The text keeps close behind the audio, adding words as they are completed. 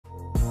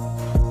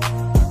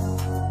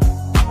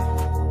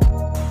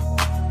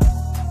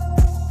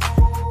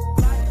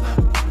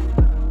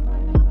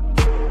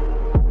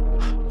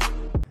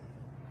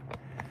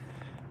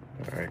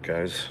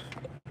guys.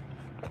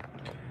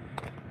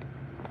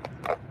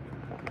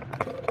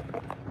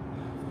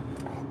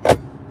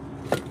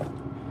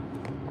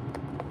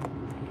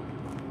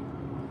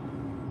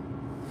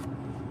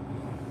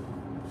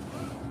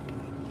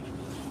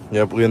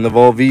 Yep, we're in the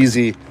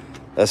Volvese.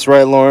 That's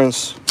right,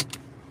 Lawrence.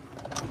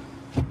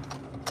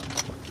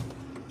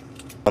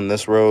 On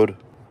this road.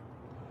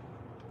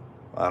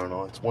 I don't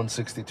know, it's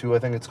 162, I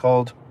think it's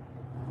called.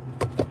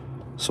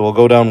 So we'll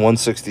go down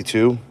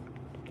 162.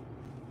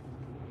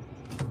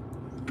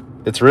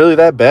 It's really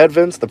that bad,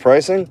 Vince, the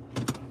pricing?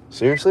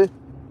 Seriously?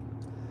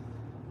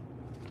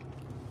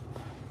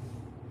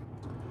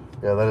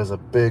 Yeah, that is a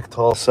big,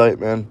 tall site,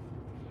 man.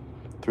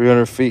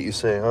 300 feet, you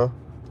say, huh?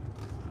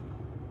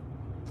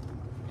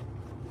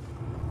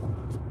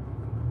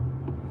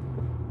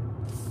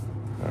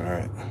 All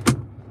right.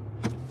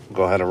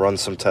 Go ahead and run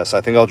some tests.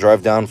 I think I'll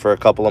drive down for a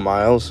couple of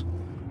miles,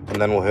 and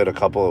then we'll hit a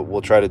couple.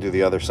 We'll try to do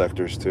the other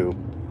sectors, too.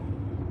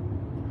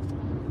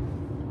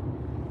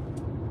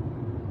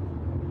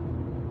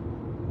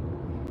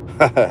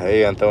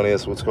 Hey,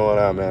 Antonius, what's going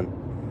on, man?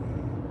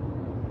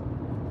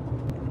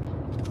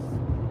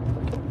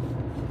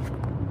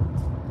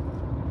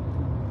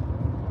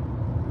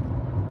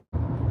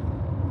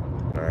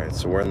 All right,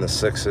 so we're in the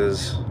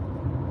 6s.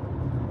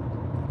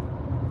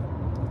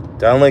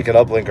 Downlink and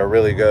uplink are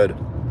really good.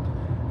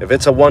 If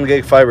it's a 1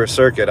 gig fiber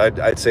circuit,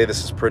 I'd say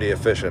this is pretty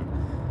efficient.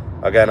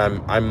 Again,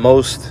 I'm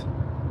most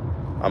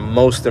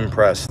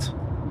impressed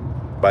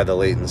by the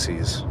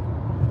latencies.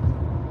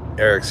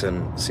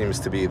 Ericsson seems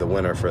to be the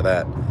winner for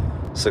that.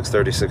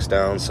 636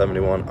 down,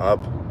 71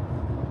 up.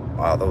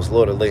 Wow, those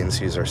loaded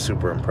latencies are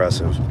super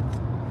impressive.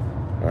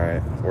 All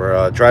right,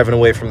 we're driving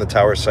away from the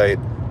tower site.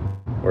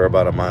 We're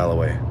about a mile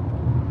away.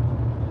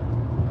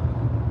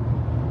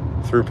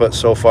 Throughput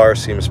so far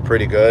seems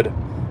pretty good.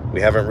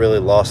 We haven't really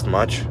lost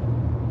much.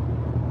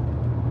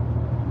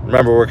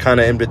 Remember, we're kind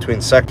of in between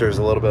sectors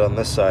a little bit on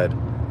this side.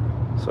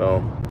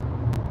 So,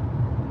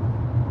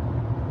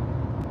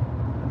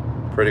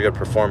 pretty good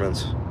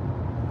performance.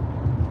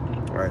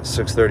 All right,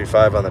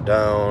 635 on the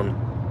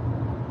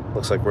down.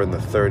 Looks like we're in the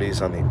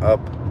 30s on the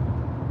up.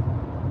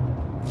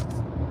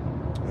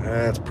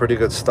 That's pretty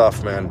good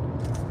stuff, man.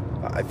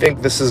 I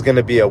think this is going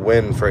to be a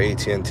win for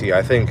AT&T.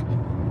 I think,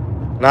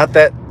 not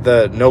that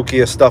the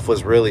Nokia stuff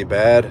was really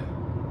bad.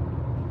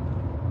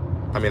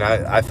 I mean,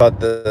 I thought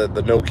the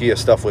Nokia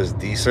stuff was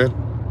decent.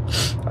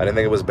 I didn't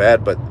think it was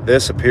bad, but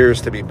this appears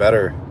to be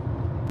better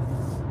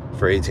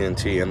for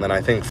AT&T. And then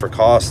I think for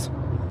cost,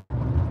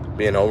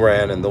 being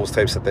ORAN and those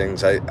types of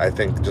things, I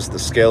think just the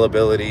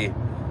scalability,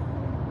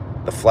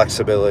 the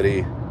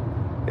flexibility,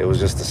 it was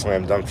just a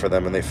slam dunk for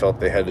them, and they felt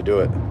they had to do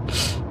it.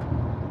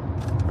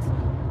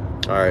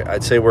 All right,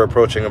 I'd say we're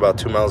approaching about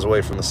 2 miles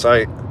away from the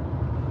site.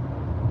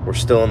 We're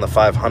still in the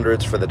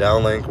 500s for the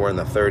downlink. We're in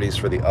the 30s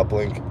for the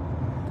uplink.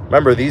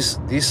 Remember, these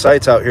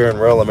sites out here in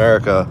rural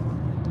America,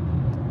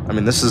 I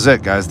mean, this is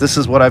it, guys. This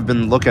is what I've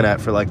been looking at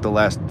for like the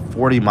last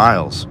 40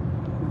 miles.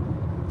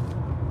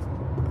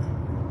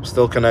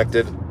 Still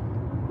connected.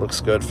 Looks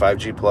good.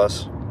 5G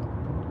plus.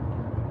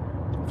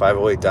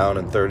 508 down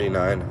and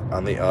 39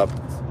 on the up.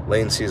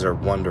 Latencies are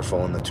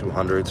wonderful in the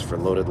 200s for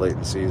loaded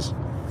latencies.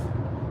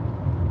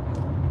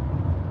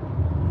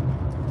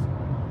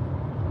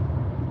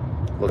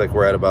 Look like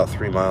we're at about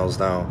 3 miles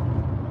now.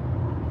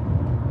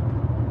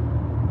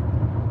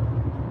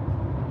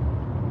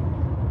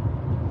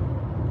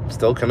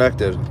 Still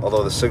connected,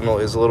 although the signal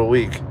is a little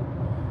weak.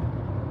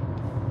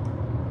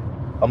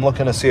 I'm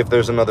looking to see if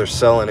there's another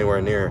cell anywhere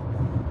near.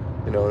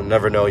 You know,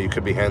 never know, you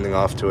could be handing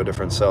off to a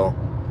different cell.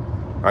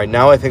 All right,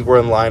 now I think we're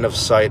in line of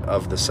sight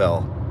of the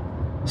cell.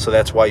 So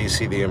that's why you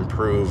see the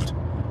improved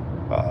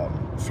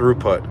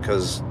throughput,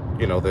 because,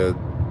 you know, the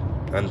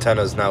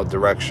antenna is now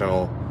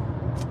directional.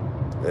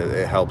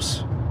 It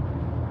helps.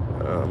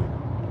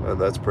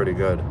 That's pretty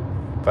good.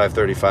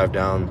 535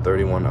 down,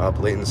 31 up.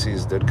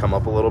 Latencies did come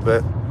up a little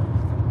bit.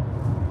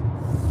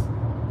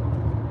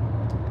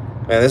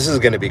 Man, this is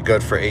going to be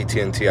good for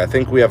AT&T. I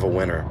think we have a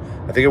winner.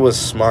 I think it was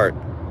smart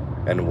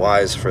and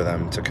wise for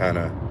them to kind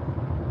of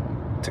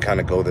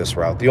go this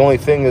route. The only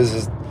thing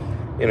is,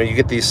 you know, you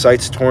get these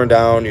sites torn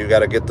down, you got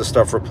to get the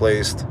stuff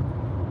replaced.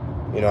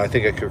 You know, I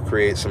think it could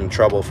create some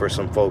trouble for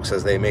some folks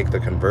as they make the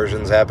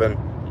conversions happen.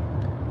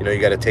 You know,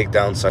 you got to take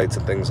down sites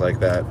and things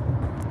like that.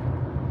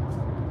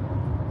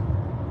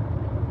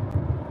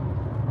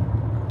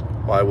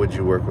 Why would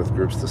you work with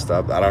groups to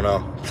stop? I don't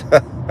know.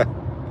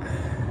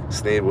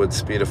 Sneed would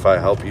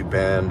Speedify help you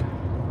band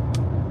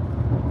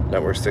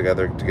networks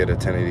together to get a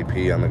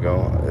 1080p on the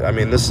go. I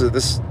mean,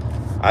 this.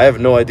 I have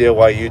no idea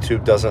why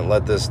YouTube doesn't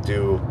let this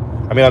do.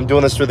 I mean, I'm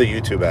doing this through the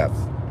YouTube app.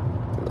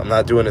 I'm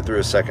not doing it through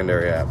a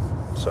secondary app.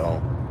 So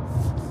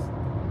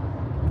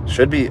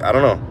should be. I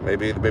don't know.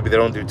 Maybe they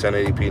don't do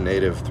 1080p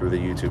native through the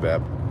YouTube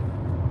app.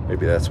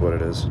 Maybe that's what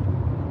it is.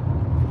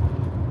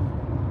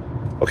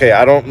 Okay,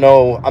 I don't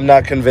know. I'm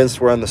not convinced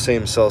we're on the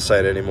same cell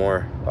site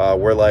anymore.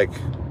 We're like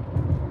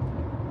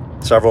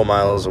several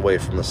miles away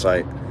from the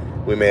site.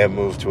 We may have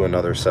moved to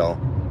another cell.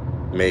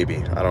 Maybe.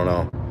 I don't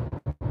know.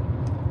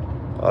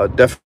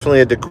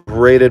 Definitely a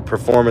degraded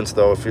performance,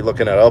 though, if you're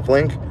looking at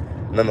uplink.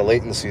 And then the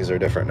latencies are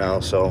different now,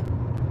 so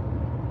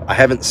I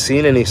haven't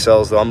seen any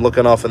cells, though. I'm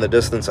looking off in the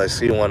distance. I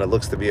see one. It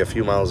looks to be a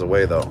few miles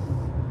away, though.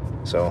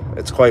 So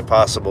it's quite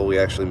possible we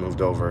actually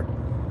moved over.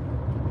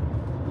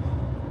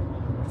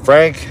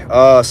 Frank,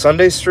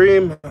 Sunday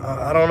stream?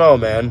 I don't know,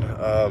 man.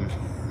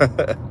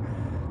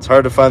 It's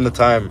hard to find the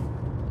time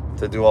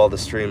to do all the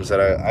streams that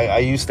I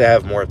used to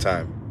have more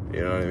time.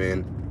 You know what I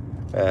mean?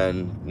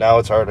 And now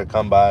it's hard to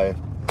come by.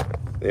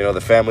 You know,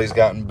 the family's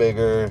gotten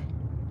bigger.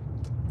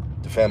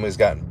 The family's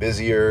gotten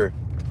busier.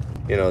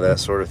 You know, that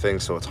sort of thing.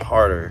 So it's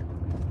harder.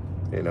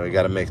 You know, you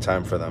got to make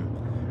time for them.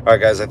 All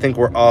right, guys, I think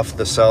we're off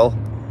the cell.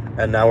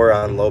 And now we're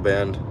on low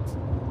band.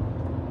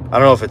 I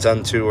don't know if it's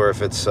N2 or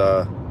if it's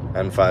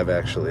N5,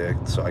 actually.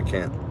 So I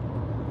can't.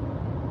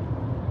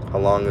 How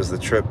long is the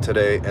trip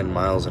today in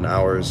miles and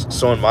hours?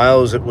 So in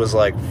miles, it was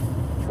like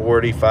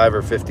 45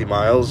 or 50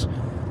 miles.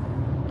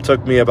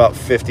 Took me about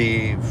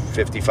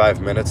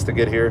 55 minutes to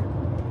get here.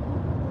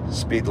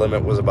 Speed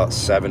limit was about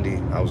 70.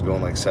 I was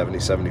going like 70,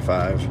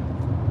 75.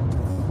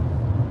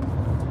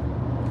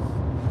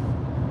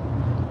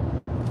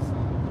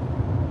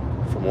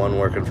 From one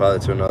working father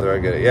to another, I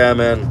get it. Yeah,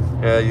 man.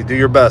 Yeah, you do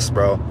your best,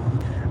 bro.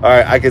 All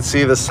right, I can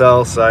see the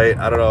cell site.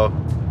 I don't know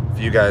if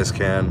you guys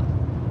can.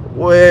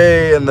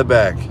 Way in the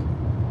back.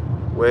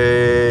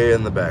 Way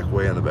in the back.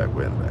 Way in the back.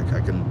 Way in the back.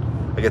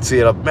 I can see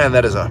it up. Man,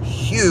 that is a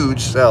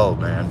huge cell,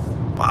 man.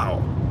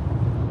 Wow.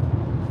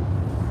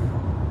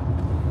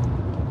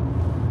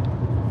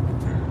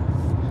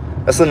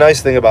 That's the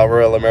nice thing about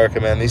rural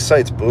America, man. These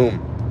sites boom.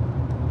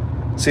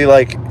 See,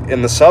 like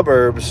in the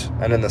suburbs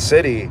and in the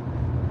city,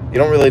 you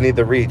don't really need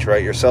the reach,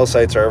 right? Your cell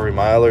sites are every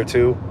mile or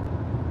two,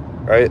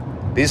 right?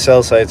 These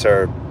cell sites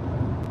are,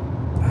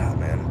 oh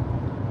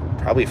man,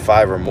 probably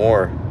 5 or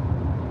more,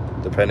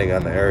 depending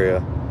on the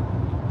area.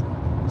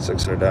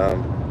 6 are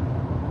down.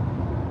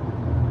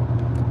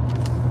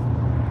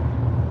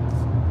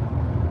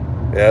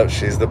 Yep,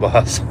 she's the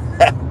boss.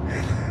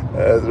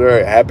 That's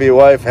right. Happy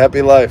wife,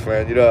 happy life,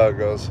 man. You know how it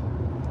goes.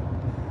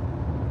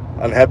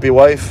 Unhappy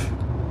wife,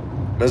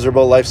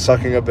 miserable life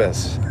sucking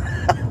abyss.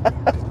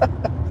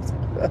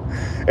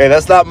 Hey,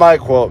 that's not my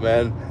quote,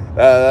 man.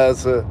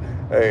 That's a,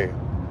 hey,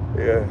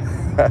 yeah.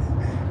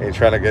 Ain't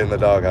trying to get in the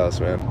doghouse,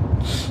 man.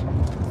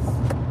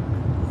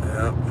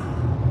 Yeah.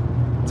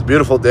 It's a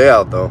beautiful day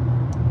out, though.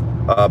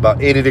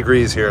 About 80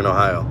 degrees here in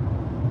Ohio.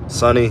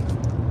 Sunny,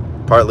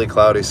 partly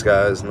cloudy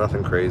skies,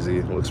 nothing crazy.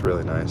 It looks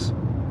really nice.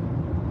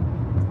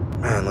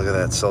 Man, look at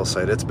that cell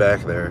site. It's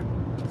back there.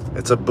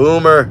 It's a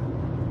boomer.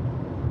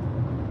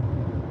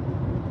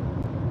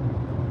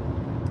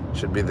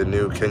 Should be the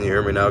new "Can you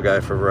hear me now"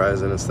 guy for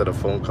Verizon. Instead of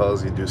phone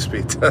calls, you do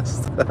speed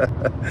test.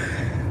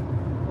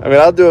 I mean,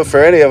 I'll do it for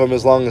any of them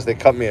as long as they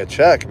cut me a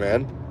check,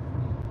 man.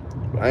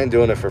 I ain't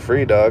doing it for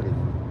free, dog.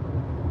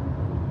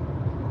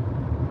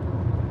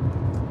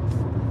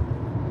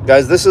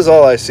 Guys, this is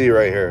all I see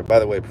right here. By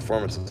the way,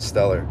 performance is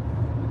stellar.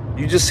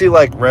 You just see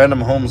like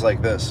random homes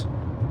like this.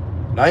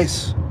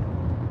 Nice.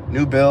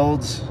 New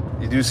builds.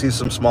 You do see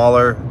some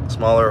smaller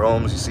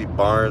homes. You see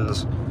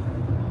barns.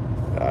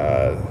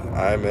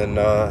 I'm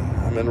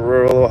in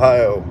rural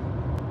Ohio.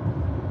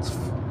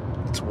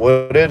 It's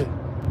wooded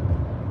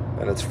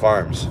and it's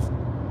farms.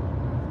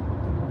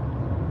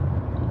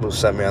 Who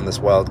sent me on this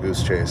wild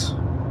goose chase?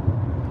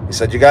 He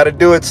said, "You got to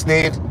do it,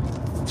 Sneed.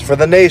 It's for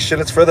the nation.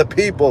 It's for the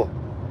people.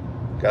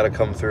 Got to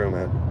come through,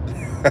 man."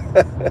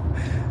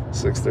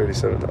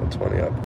 6:37 now, 20 up.